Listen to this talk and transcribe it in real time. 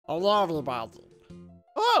Hello, everybody.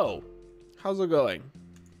 Oh, how's it going?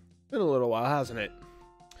 Been a little while, hasn't it?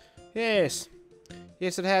 Yes.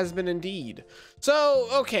 Yes, it has been indeed. So,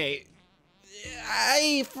 okay.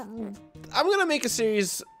 I'm gonna make a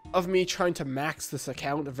series of me trying to max this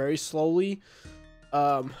account very slowly.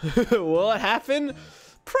 Will it happen?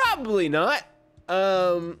 Probably not.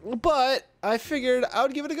 But I figured I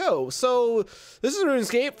would give it a go. So this is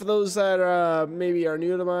RuneScape for those that maybe are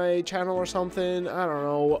new to my channel or something. I don't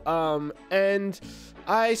know. And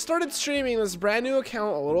I started streaming this brand new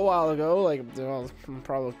account a little while ago, like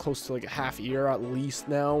probably close to like a half year at least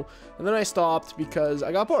now. And then I stopped because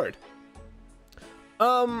I got bored.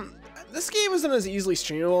 This game isn't as easily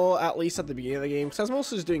streamable, at least at the beginning of the game, because I was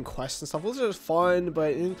mostly just doing quests and stuff, which is fun,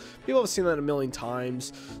 but people have seen that a million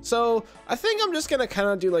times. So I think I'm just gonna kind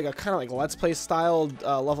of do like a Let's Play style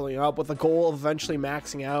leveling up with the goal of eventually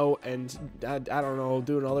maxing out and I don't know,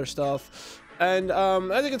 doing other stuff. And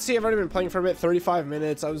as you can see, I've already been playing for a bit, 35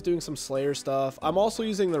 minutes. I was doing some Slayer stuff. I'm also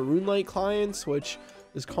using the RuneLite clients, which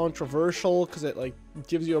is controversial because it like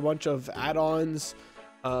gives you a bunch of add-ons.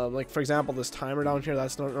 Like for example, this timer down here,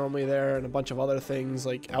 that's not normally there, and a bunch of other things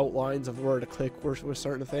like outlines of where to click with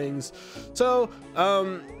certain things. So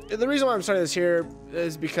the reason why I'm starting this here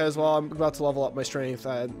is because, well, I'm about to level up my strength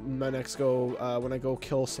at my next go when I go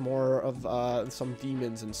kill some more of some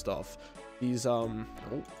demons and stuff. These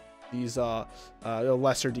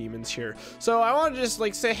lesser demons here. So I want to just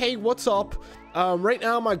like say, hey, what's up? Right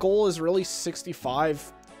now my goal is really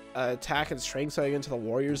 65 attack and strength, so I get into the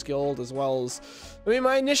Warriors Guild, as well as, I mean,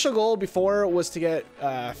 my initial goal before was to get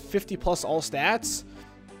 50 plus all stats,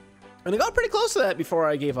 and I got pretty close to that before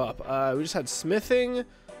I gave up. We just had smithing,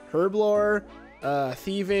 herblore,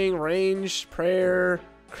 thieving, range, prayer,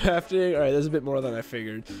 crafting. All right, there's a bit more than I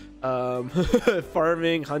figured.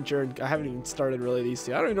 Farming, hunter, and I haven't even started really these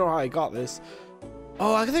two. I don't even know how I got this.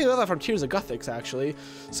 Oh, I can think about that from Tears of Gothics, actually.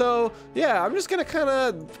 So, yeah, I'm just gonna kind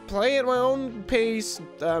of play at my own pace,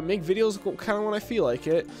 make videos kind of when I feel like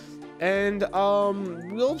it, and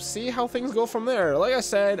we'll see how things go from there. Like I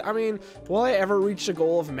said, I mean, will I ever reach the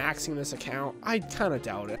goal of maxing this account? I kind of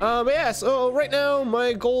doubt it. But yeah, so right now,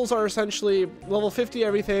 my goals are essentially level 50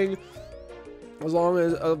 everything, as long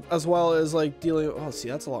as well as like dealing, oh, see,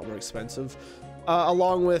 that's a lot more expensive,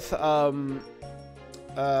 along with,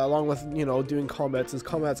 you know, doing combat, since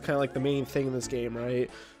combat's kind of like the main thing in this game,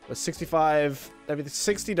 right? With 65, everything,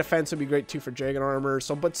 60 defense would be great too for dragon armor.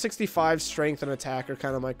 So, but 65 strength and attack are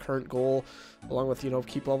kind of my current goal, along with, you know,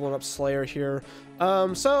 keep leveling up Slayer here.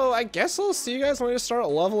 So I guess I'll see you guys when I just start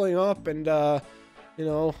leveling up and, you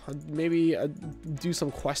know, maybe do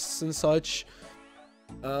some quests and such.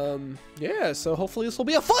 Yeah, so hopefully this will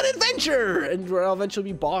be a fun adventure, and where I'll eventually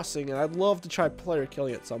be bossing, and I'd love to try player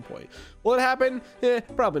killing at some point. Will it happen?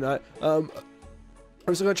 Probably not. I'm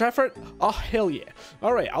just gonna try for it. Oh, hell yeah.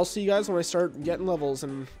 All right, I'll see you guys when I start getting levels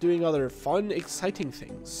and doing other fun, exciting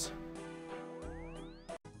things.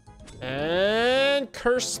 And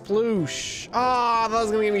curse sploosh. Ah, that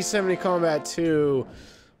was gonna give me 70 combat too.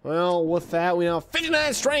 Well, with that, we now have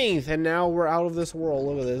 59 strength, and now we're out of this world.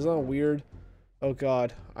 Look at this, isn't that weird? Oh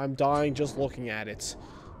god, I'm dying just looking at it.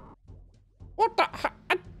 What the?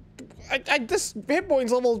 This hit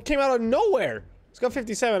points level came out of nowhere. It's got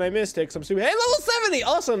 57. I missed it because I'm stupid. Hey, level 70.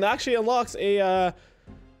 Awesome. That actually unlocks a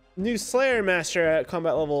new Slayer Master at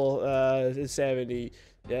combat level 70.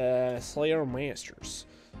 Slayer Masters.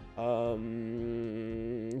 Xanarus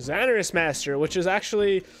Master, which is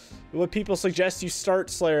actually what people suggest you start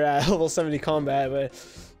Slayer at level 70 combat, but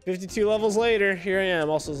 52 levels later, here I am.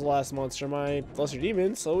 Also, the last monster, my lesser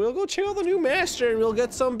demon. So we'll go check out the new master, and we'll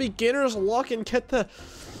get some beginner's luck and get the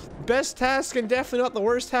best task and definitely not the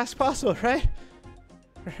worst task possible, right?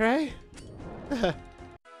 Right?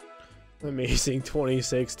 Amazing,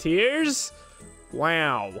 26 tiers.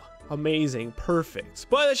 Wow, amazing, perfect.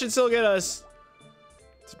 But that should still get us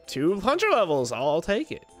 200 levels. I'll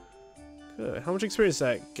take it. Good. How much experience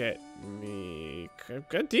does that get me?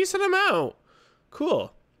 A decent amount.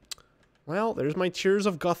 Cool. Well, there's my Tears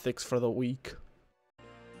of Gothics for the week.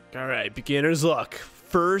 Alright, beginner's luck.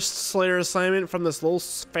 First Slayer assignment from this little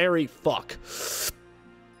fairy fuck.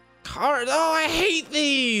 Hard. Oh, I hate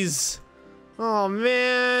these! Oh,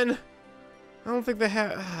 man. I don't think they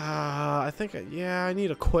have... I think... yeah, I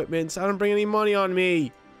need equipment. I don't bring any money on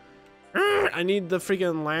me. I need the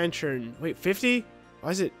freaking lantern. Wait, 50? Why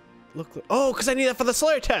does it look like... oh, because I need that for the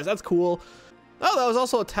Slayer test. That's cool. Oh, that was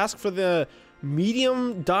also a task for the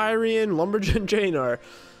medium Dyrian Lumberjack Janar.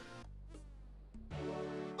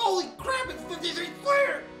 Holy crap, it's 53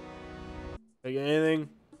 Slayer! Did I get anything?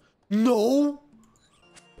 No!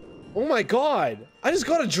 Oh my god! I just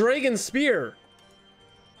got a dragon spear!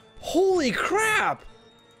 Holy crap!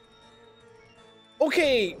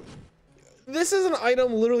 Okay, this is an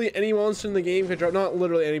item literally any monster in the game could drop. Not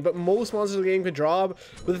literally any, but most monsters in the game could drop.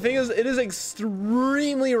 But the thing is, it is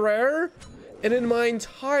extremely rare. And in my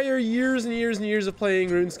entire years and years and years of playing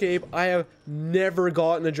RuneScape, I have never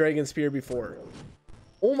gotten a Dragon Spear before.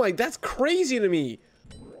 Oh my, that's crazy to me.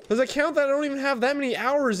 There's a count that I don't even have that many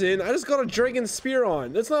hours in. I just got a Dragon Spear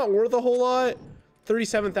on. That's not worth a whole lot.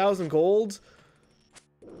 37,000 gold.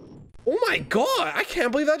 Oh my god, I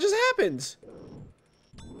can't believe that just happened.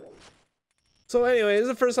 So anyway, this is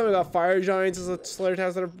the first time I got Fire Giants as a Slayer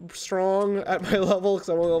task that are strong at my level, because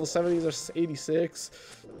I'm only level 70, these are 86.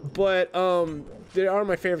 But they are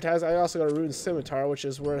my favorite tasks. I also got a Rune Scimitar, which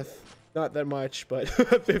is worth not that much, but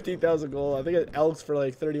 15,000 gold. I think it elks for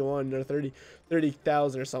like 31 or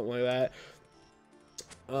 30,000 or something like that.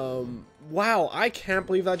 Wow, I can't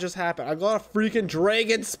believe that just happened. I got a freaking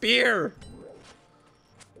Dragon Spear.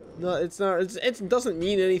 No, it's not. It doesn't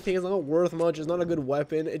mean anything. It's not worth much. It's not a good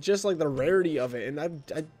weapon. It's just like the rarity of it, and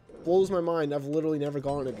it blows my mind. I've literally never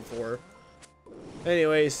gotten it before.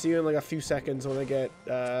 Anyway, see you in like a few seconds when I get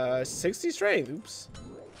 60 strength. Oops.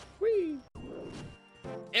 Whee.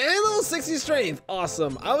 And level 60 strength.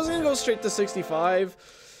 Awesome. I was gonna go straight to 65,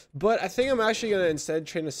 but I think I'm actually gonna instead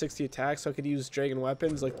train to 60 attack so I could use dragon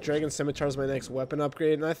weapons. Like Dragon Scimitar is my next weapon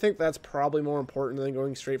upgrade, and I think that's probably more important than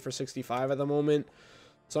going straight for 65 at the moment.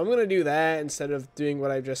 So I'm gonna do that instead of doing what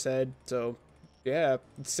I just said. So yeah,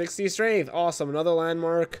 60 strength, awesome. Another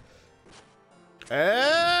landmark.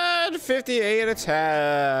 And 58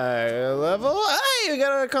 attack level. Hey, you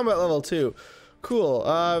got a combat level 2. Cool.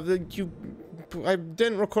 I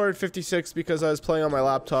didn't record 56 because I was playing on my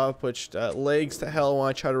laptop, which lags to hell when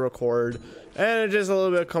I try to record, and it's just a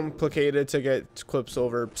little bit complicated to get clips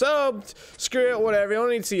over. So screw it, whatever. You don't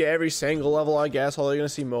need to see every single level, I guess, although you're gonna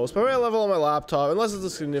see most. But my level on my laptop, unless it's a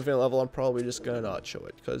significant level, I'm probably just gonna not show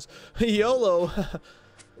it because YOLO.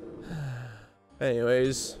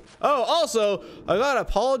 Anyways, oh, also I gotta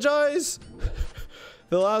apologize.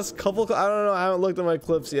 The last couple, I don't know, I haven't looked at my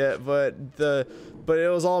clips yet, but it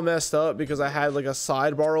was all messed up because I had like a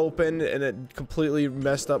sidebar open and it completely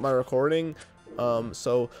messed up my recording.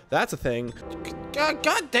 So that's a thing. God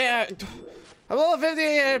damn it. I'm level 58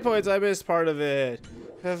 hit points. I missed part of it.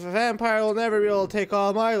 A vampire will never be able to take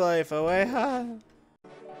all my life away.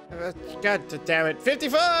 God damn it.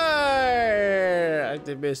 55! I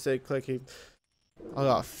did mistake clicking. I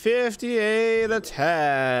got 58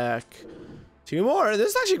 attack. 2 more.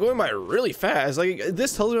 This is actually going by really fast. Like,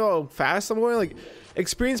 this tells me how fast I'm going. Like,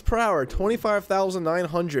 experience per hour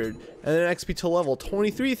 25,900, and then XP to level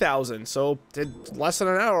 23,000. So in less than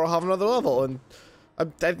an hour I'll have another level, and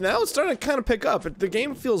now it's starting to kind of pick up. The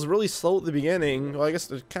game feels really slow at the beginning. Well, I guess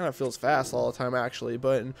it kind of feels fast all the time actually,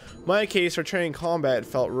 but in my case for training combat it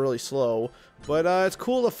felt really slow. But it's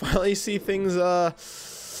cool to finally see things.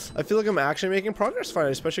 I feel like I'm actually making progress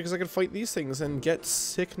finally, especially because I can fight these things and get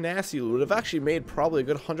sick nasty loot. I've actually made probably a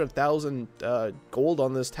good 100,000 gold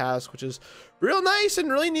on this task, which is real nice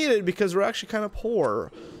and really needed because we're actually kind of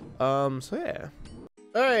poor. So yeah.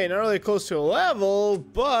 Alright, not really close to a level,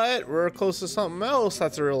 but we're close to something else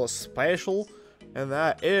that's a real special. And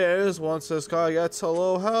that is, once this guy gets to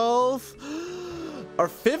low health, our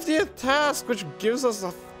 50th task, which gives us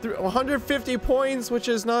 150 points, which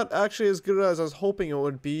is not actually as good as I was hoping it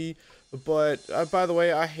would be. But by the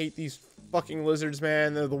way, I hate these fucking lizards,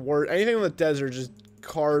 man. They're the worst. Anything in the desert is just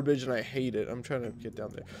garbage, and I hate it. I'm trying to get down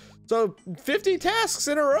there. So 50 tasks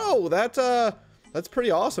in a row. That's pretty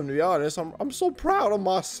awesome, to be honest. I'm so proud of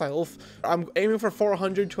myself. I'm aiming for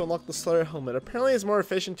 400 to unlock the Slayer helmet. Apparently, it's more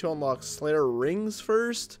efficient to unlock Slayer rings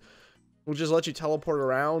first, which just lets you teleport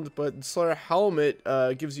around. But Slayer helmet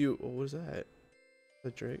gives you. What was that? The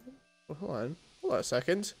dragon? Oh, hold on a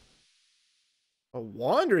second. A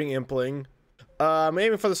wandering impling. I'm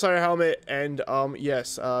aiming for the Slayer helmet, and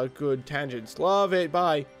yes, good tangents. Love it.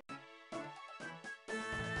 Bye.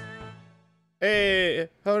 Hey,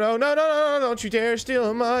 oh no, don't you dare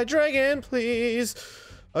steal my dragon, please.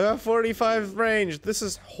 I got 45 range. This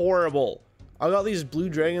is horrible. I got these blue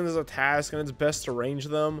dragons as a task, and it's best to range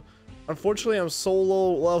them. Unfortunately, I'm so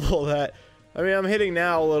low level that, I mean, I'm hitting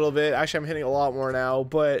now a little bit. Actually, I'm hitting a lot more now,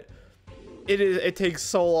 but it takes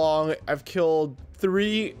so long. I've killed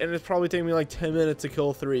 3, and it's probably taking me like 10 minutes to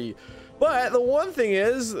kill 3. But the one thing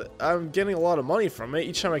is, I'm getting a lot of money from it.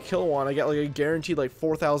 Each time I kill one, I get like a guaranteed like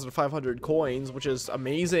 4,500 coins, which is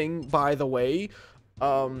amazing, by the way.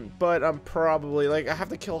 But I'm probably like, I have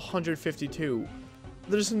to kill 152.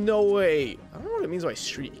 There's no way. I don't know what it means by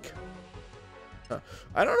streak.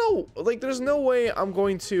 I don't know, like there's no way I'm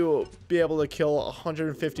going to be able to kill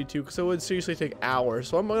 152 because it would seriously take hours.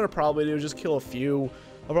 So I'm gonna probably do just kill a few.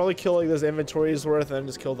 I'll probably kill like this inventory's worth and then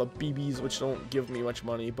just kill the BBs, which don't give me much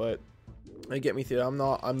money, but they get me through. I'm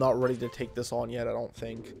not ready to take this on yet, I don't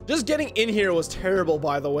think. Just getting in here was terrible,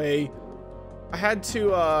 by the way. I had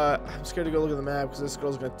to I'm scared to go look at the map because this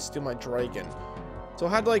girl's gonna steal my dragon. So I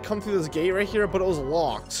had to like come through this gate right here, but it was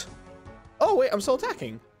locked. Oh wait, I'm still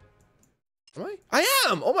attacking. Am I? I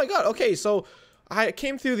am! Oh my god, okay, so I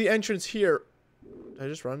came through the entrance here. Did I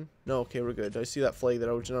just run? No, okay, we're good. I see that flag that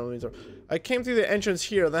originally means. I came through the entrance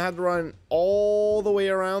here, then I had to run all the way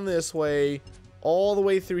around this way, all the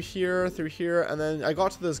way through here, and then I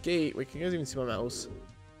got to this gate. Wait, can you guys even see my mouse?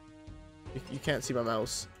 You can't see my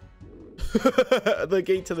mouse. The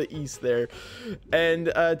gate to the east there,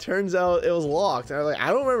 and turns out it was locked, and I was like,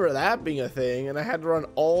 I don't remember that being a thing, and I had to run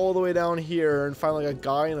all the way down here and find like a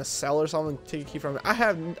guy in a cell or something to take a key from it. I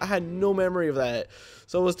had no memory of that,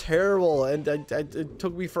 so it was terrible, and it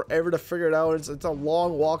took me forever to figure it out. It's a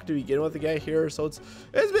long walk to begin with to get here, so it's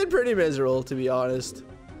been pretty miserable, to be honest.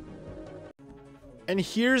 And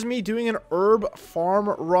here's me doing an herb farm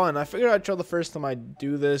run. I figured I'd show the first time I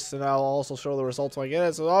do this, and I'll also show the results when I get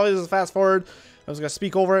it. So always just fast forward. I was gonna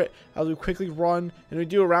speak over it. I'll do quickly run, and we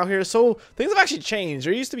do around here. So things have actually changed.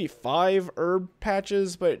 There used to be 5 herb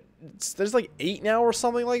patches, but there's like 8 now or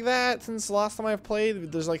something like that since the last time I've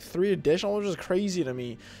played. There's like 3 additional, which is crazy to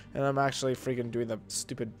me. And I'm actually freaking doing the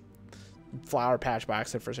stupid flower patch by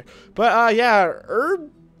accident for a second. But yeah,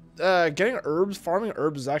 getting herbs, farming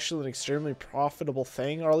herbs is actually an extremely profitable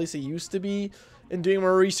thing, or at least it used to be. In doing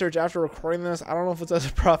more research after recording this, I don't know if it's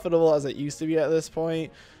as profitable as it used to be at this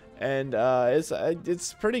point, and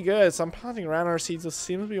it's pretty good. So I'm planting around our seeds. This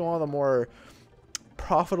seems to be one of the more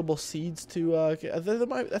profitable seeds to I think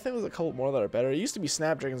there's a couple more that are better. It used to be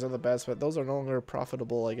snapdragons are the best, but those are no longer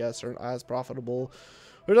profitable, I guess, or as profitable.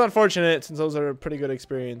 Which is unfortunate since those are a pretty good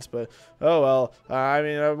experience, but oh well. I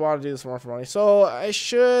mean, I want to do this more for money. So I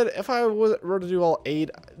should, if I were to do all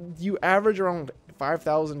 8, you average around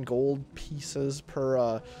 5,000 gold pieces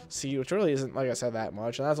per seed, which really isn't, like I said, that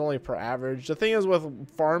much, and that's only per average. The thing is with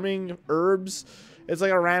farming herbs, it's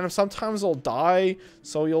like a random, sometimes they'll die,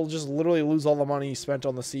 so you'll just literally lose all the money you spent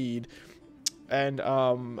on the seed. And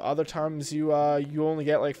other times you only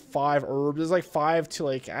get like 5 herbs. There's like 5 to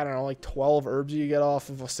like, I don't know, like 12 herbs you get off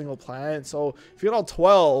of a single plant. So if you get all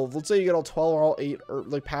 12, let's say you get all 12 or all 8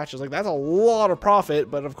 like patches, like that's a lot of profit,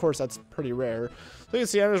 but of course that's pretty rare. So you can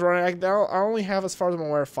see I'm just running. I only have, as far as I'm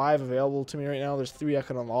aware, 5 available to me right now. There's 3 I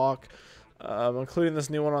can unlock, including this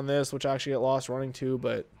new one on this, which I actually get lost running to,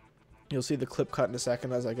 but you'll see the clip cut in a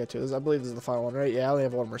second as I get to this. I believe this is the final one, right? Yeah, I only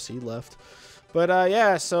have 1 more seed left. But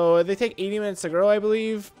yeah, so they take 80 minutes to grow, I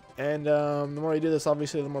believe, and the more you do this,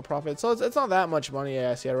 obviously, the more profit. So it's not that much money.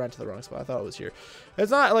 Yeah, see, I ran to the wrong spot. I thought it was here.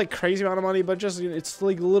 It's not like crazy amount of money, but just, you know, it's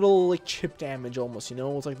like little like chip damage almost. You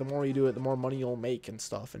know, it's like the more you do it, the more money you'll make and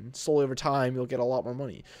stuff, and slowly over time you'll get a lot more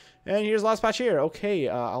money. And here's the last patch here. Okay,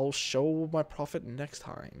 I'll show my profit next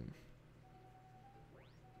time.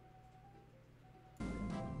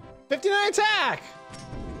 59 attack.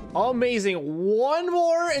 Amazing. 1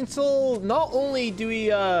 more until not only do we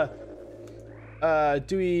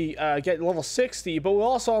get level 60, but we'll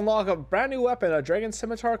also unlock a brand new weapon, a dragon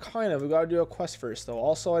scimitar. Kind of. We gotta do a quest first though.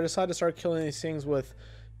 Also, I decided to start killing these things with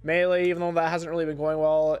melee, even though that hasn't really been going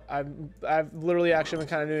well. I've literally actually been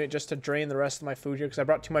kind of doing it just to drain the rest of my food here because I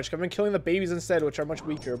brought too much. I've been killing the babies instead, which are much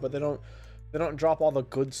weaker, but they don't drop all the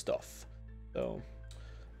good stuff. So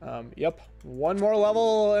yep, 1 more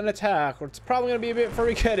level and attack. It's probably gonna be a bit before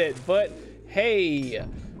we get it, but hey,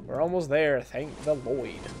 we're almost there, thank the Lord.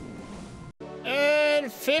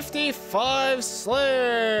 And 55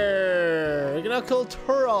 Slayer. You're gonna kill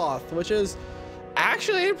Turoth, which is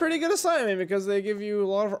actually a pretty good assignment because they give you a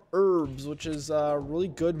lot of herbs, which is really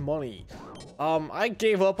good money. I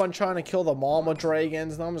gave up on trying to kill the mama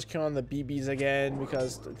dragons. Now I'm just killing the BBs again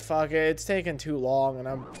because fuck it, it's taking too long, and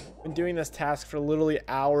I've been doing this task for literally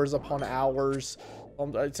hours upon hours.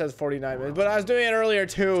 It says 49 minutes, but I was doing it earlier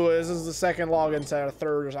too. This is the second login instead of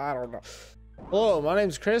third, I don't know. Hello, my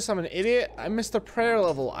name's Chris. I'm an idiot. I missed the prayer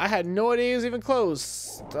level. I had no idea it was even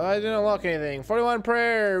close. I didn't unlock anything. 41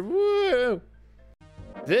 prayer. Woo!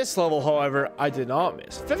 This level, however, I did not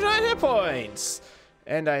miss. 59 hit points.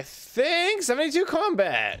 And I think 72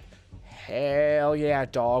 combat. Hell yeah,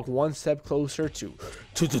 dog. 1 step closer to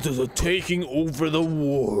taking over the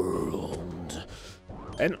world.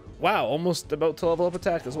 And wow, almost about to level up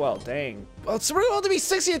attack as well. Dang. Well, it's really well to be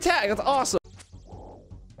 60 attack. That's awesome.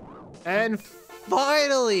 And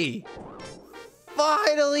finally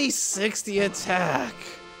 60 attack.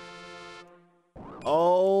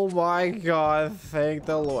 Oh my god, thank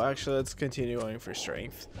the Lord. Actually, let's continue going for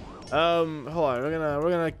strength. Hold on, we're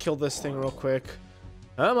gonna kill this thing real quick.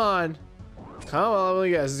 Come on. Come on, let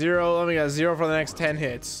me get 0. Let me get 0 for the next 10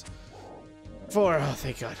 hits. 4. Oh,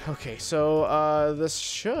 thank god. Okay, so this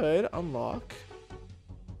should unlock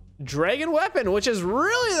Dragon Weapon, which is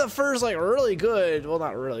really the first, like, really good, well,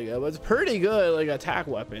 not really good, but it's pretty good, like, attack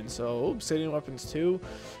weapon. So obsidian weapons too.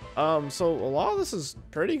 So a lot of this is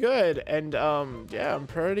pretty good, and yeah, I'm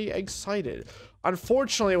pretty excited.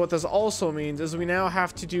 Unfortunately, what this also means is we now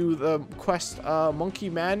have to do the quest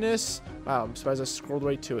Monkey Madness. Wow, I'm surprised I scrolled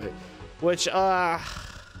right to it. Which I'm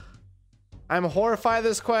horrified of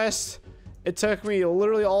this quest. It took me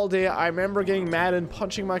literally all day. I remember getting mad and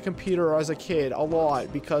punching my computer as a kid a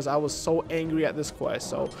lot because I was so angry at this quest.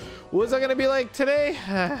 So what's that gonna be like today?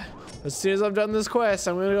 As soon as I'm done this quest,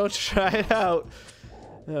 I'm gonna go try it out.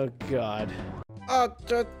 Oh god. Oh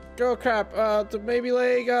crap. Maybe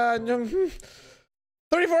like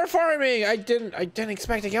 34 farming. I didn't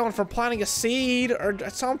expect to get one for planting a seed or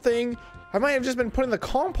something. I might have just been putting the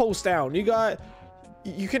compost down. You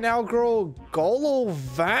can now grow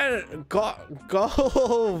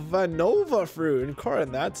Golovanova fruit in Corin.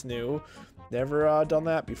 That's new. Never done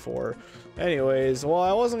that before. Anyways, well,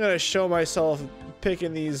 I wasn't gonna show myself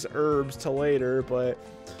picking these herbs till later, but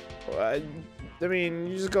I mean,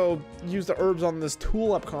 you just go use the herbs on this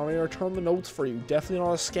tool up comment or turn the notes for you. Definitely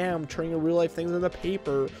not a scam, turning your real life things into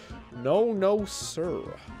paper. No, sir.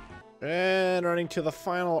 And running to the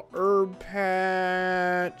final herb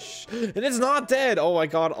patch. And it's not dead. Oh my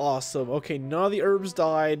god, awesome. Okay, none of the herbs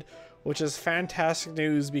died, which is fantastic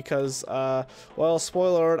news because, well,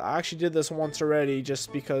 spoiler alert, I actually did this once already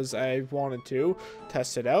just because I wanted to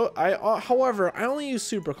test it out. However, I only use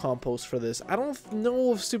super compost for this. I don't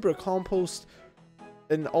know if super compost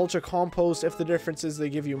and ultra compost, if the difference is they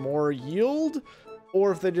give you more yield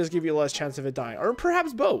or if they just give you less chance of it dying, or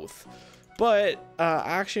perhaps both. But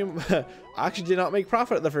I actually did not make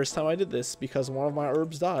profit the first time I did this because one of my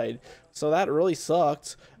herbs died. So that really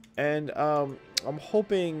sucked. And I'm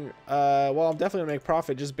hoping, well, I'm definitely gonna make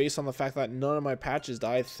profit just based on the fact that none of my patches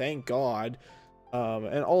died, thank god.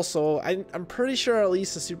 And also, I'm pretty sure at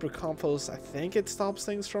least the super compost, I think it stops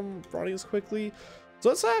things from rotting as quickly. So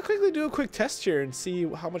let's quickly do a quick test here and see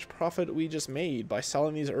how much profit we just made by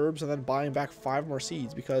selling these herbs and then buying back 5 more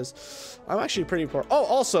seeds because I'm actually pretty poor. Oh,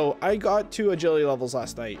 also, I got 2 agility levels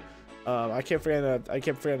last night. I kept forgetting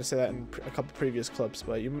to say that in a couple previous clips,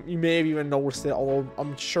 but you may have even noticed it, although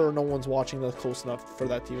I'm sure no one's watching this close enough for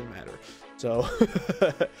that to even matter. So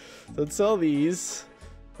let's sell these.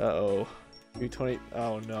 Uh-oh. 220.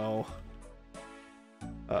 Oh no.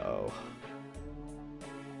 Uh-oh.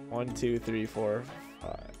 1, 2, 3, 4,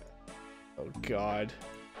 5. Oh god.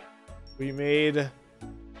 We made,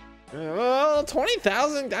 well,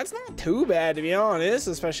 20,000. That's not too bad, to be honest,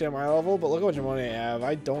 especially at my level, but look how much money I have.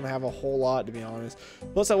 I don't have a whole lot, to be honest.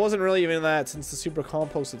 Plus, I wasn't really even that since the super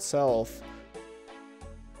compost itself.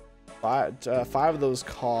 5 of those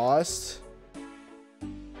cost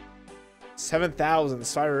 7,000,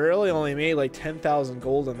 so I really only made like 10,000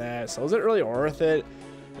 gold in that. So is it really worth it?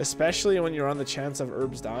 Especially when you're on the chance of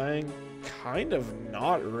herbs dying? Kind of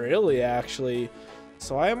not really, actually.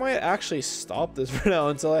 So I might actually stop this for now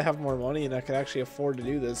until I have more money and I can actually afford to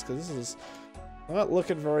do this, because this is not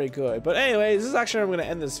looking very good. But anyways, this is actually where I'm going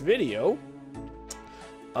to end this video.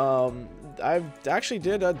 I actually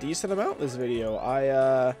did a decent amount this video.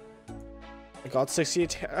 I got 60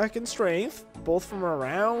 attack and strength, both from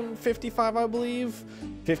around 55, I believe.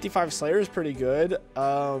 55 Slayer is pretty good.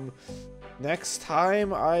 Next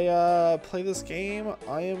time I play this game,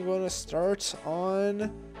 I am going to start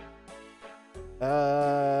on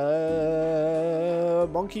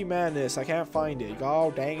Monkey Madness. I can't find it.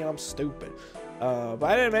 God dang it, I'm stupid. But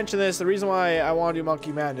I didn't mention this. The reason why I want to do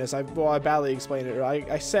Monkey Madness, I badly explained it. Or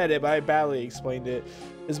I said it, but I badly explained it.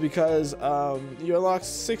 Is because you unlock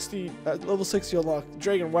 60 at level 60, you unlock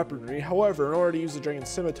dragon weaponry. However, in order to use the dragon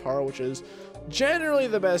scimitar, which is generally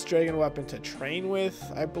the best dragon weapon to train with,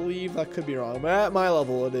 I believe, that could be wrong, but at my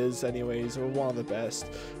level it is anyways, or one of the best.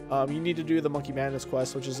 You need to do the Monkey Madness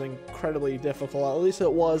quest, which is incredibly difficult. At least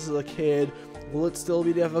it was as a kid. Will it still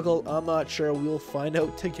be difficult? I'm not sure. We'll find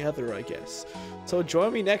out together, I guess. So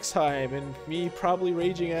join me next time and me probably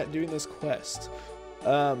raging at doing this quest.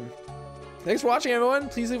 Thanks for watching, everyone.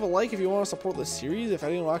 Please leave a like if you want to support this series. If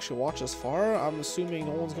anyone will actually watch this far, I'm assuming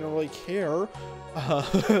no one's going to really care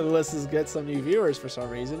unless this gets some new viewers for some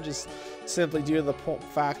reason. Just simply due to the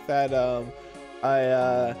fact that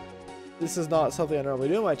this is not something I normally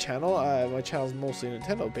do on my channel. My channel's mostly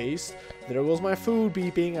Nintendo based. There goes my food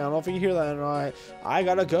beeping. I don't know if you can hear that or not. I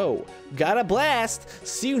gotta go. Got a blast.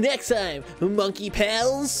 See you next time, monkey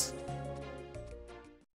pals.